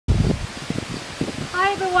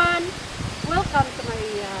Hi everyone, welcome to my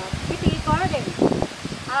kitty garden.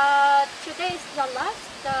 Today is the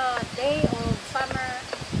last day of summer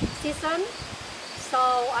season, so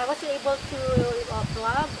I wasn't able to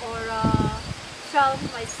vlog or film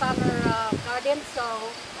my summer garden. So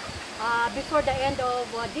before the end of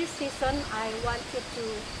this season, I want you to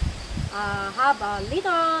have a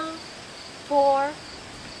little tour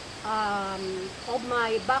of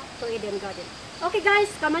my back to Eden garden. Okay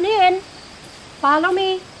guys, come on in. Follow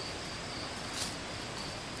me.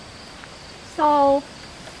 So,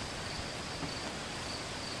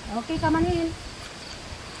 okay, come on in.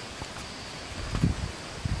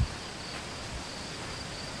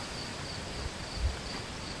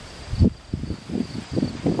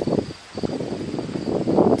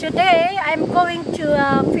 Today, I'm going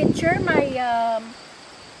to feature my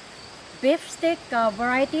beefsteak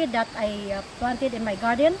variety that I planted in my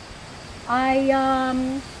garden.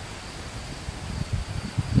 I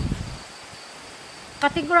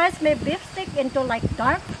categorize my beefsteak into like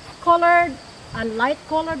dark colored and light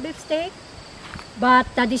colored beefsteak, but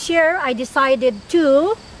this year I decided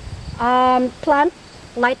to plant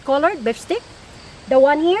light colored beefsteak. The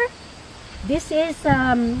one here, this is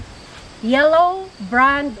yellow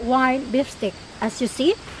brand wine beefsteak. As you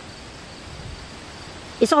see,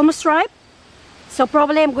 it's almost ripe, so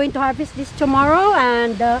probably I'm going to harvest this tomorrow,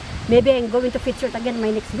 and maybe I'm going to feature it again in my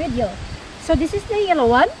next video. So this is the yellow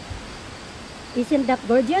one. Isn't that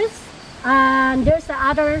gorgeous? And there's the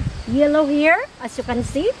other yellow here, as you can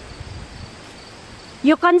see.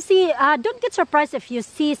 You can see, don't get surprised if you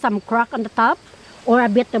see some crack on the top or a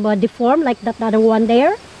bit of a deform like that other one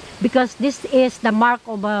there, because this is the mark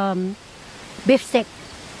of beefsteak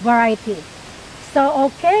variety. So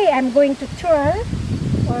okay, I'm going to tour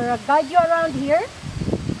or guide you around here.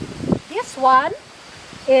 This one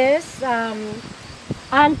is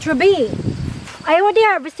anchovy. I already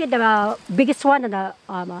harvested the biggest one at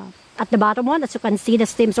the bottom one. As you can see, the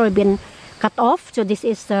stems already been cut off. So this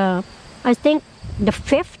is, I think, the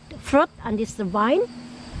 5th fruit, and this is the vine.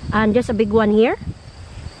 And there's a big one here.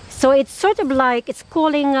 So it's sort of like it's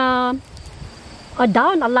cooling down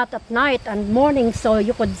a lot at night and morning. So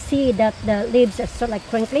you could see that the leaves are sort of like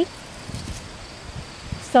crinkly.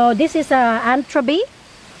 So this is anchovy.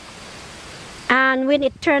 And when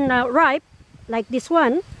it turns ripe, like this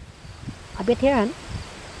one, a bit here,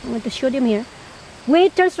 I want to show them here. When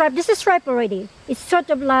it turns ripe, this is ripe already. It's sort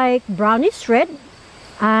of like brownish red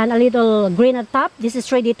and a little green at the top. This is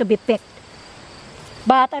ready to be picked,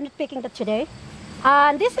 but I'm not picking that today.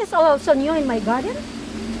 And this is also new in my garden.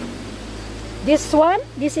 This one,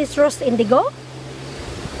 this is rose indigo.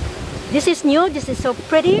 This is new. This is so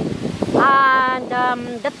pretty, and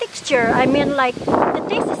the texture, I mean, like the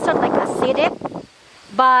taste is sort of like acidic,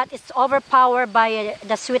 but it's overpowered by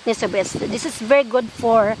the sweetness of it. This is very good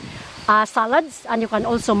for salads, and you can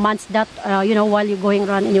also munch that, you know, while you're going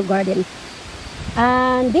around in your garden.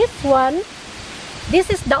 And this one,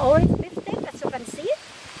 this is the orange beefsteak, as you can see.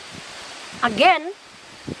 Again,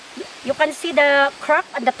 you can see the crack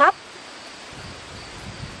at the top.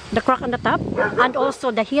 The crack on the top, and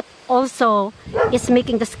also the heat also is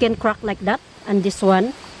making the skin crack like that. And this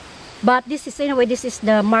one, but this is, anyway, this is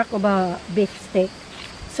the mark of a beefsteak.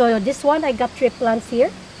 So this one, I got 3 plants here.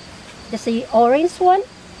 There's the orange one.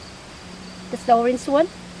 That's the orange one.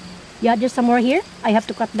 Yeah, there's some more here. I have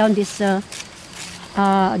to cut down these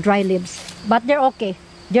dry leaves, but they're okay.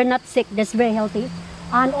 They're not sick. That's very healthy.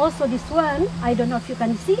 And also this one, I don't know if you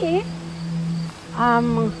can see it.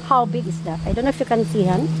 How big is that? I don't know if you can see,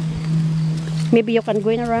 huh? Maybe you can go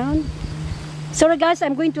in around. Sorry guys,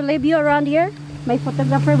 I'm going to leave you around here. My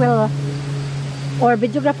photographer will, or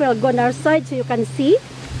videographer will go on our side so you can see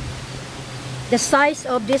the size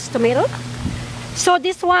of this tomato. So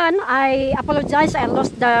this one, I apologize, I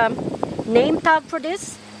lost the name tag for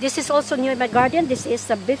this. This is also new in my garden. This is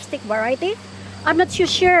a beefsteak variety. I'm not too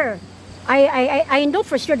sure. I know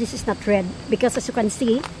for sure this is not red, because as you can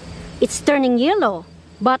see, it's turning yellow.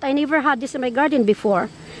 But I never had this in my garden before,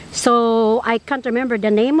 so I can't remember the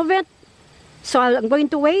name of it. So I'm going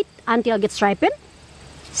to wait until it gets ripened.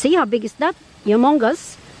 See how big is that?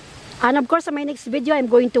 Humongous. And of course, in my next video, I'm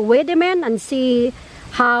going to weigh them in and see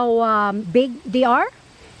how big they are.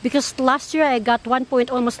 Because last year, I got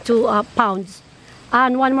almost 2 pounds.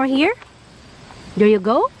 And one more here. There you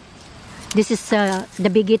go. This is the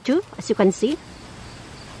biggie too, as you can see.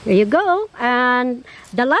 There you go. And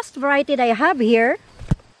the last variety that I have here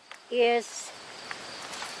is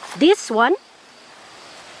this one.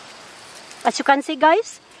 As you can see,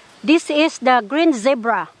 guys, this is the green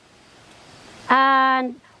zebra.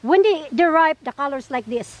 And when they're ripe, the colors like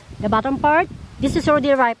this. The bottom part, this is already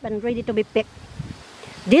ripe and ready to be picked.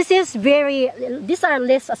 This is these are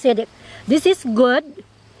less acidic. This is good.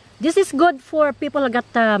 This is good for people who got,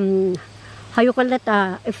 how you call it,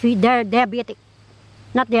 if they're diabetic.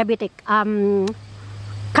 Not diabetic,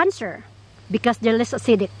 cancer. Because they're less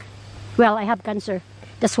acidic. Well, I have cancer.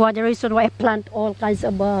 That's why the reason why I plant all kinds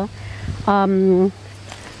of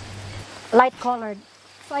light colored.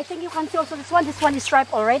 So I think you can see also this one. This one is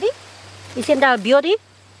ripe already. Isn't that beauty?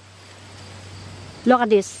 Look at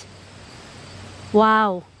this.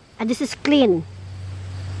 Wow. And this is clean.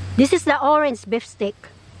 This is the orange beefsteak.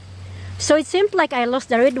 So it seems like I lost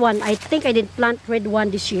the red one. I think I didn't plant red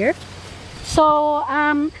one this year. So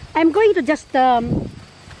I'm going to just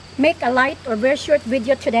make a light or very short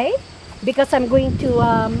video today, because I'm going to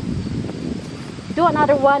do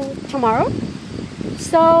another one tomorrow.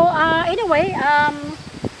 So anyway,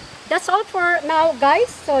 that's all for now, guys.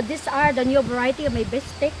 So these are the new variety of my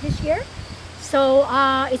beefsteak this year. So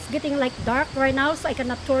it's getting like dark right now, so I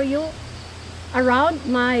cannot tour you around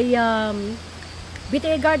my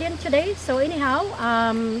BTA garden today. So anyhow,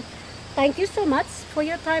 thank you so much for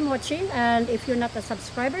your time watching, and if you're not a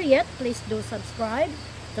subscriber yet, please do subscribe,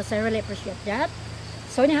 because I really appreciate that.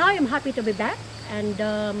 So anyhow, I'm happy to be back, and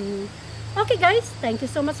okay guys, thank you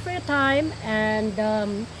so much for your time, and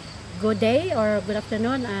good day or good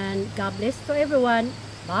afternoon, and God bless to everyone.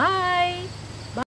 Bye.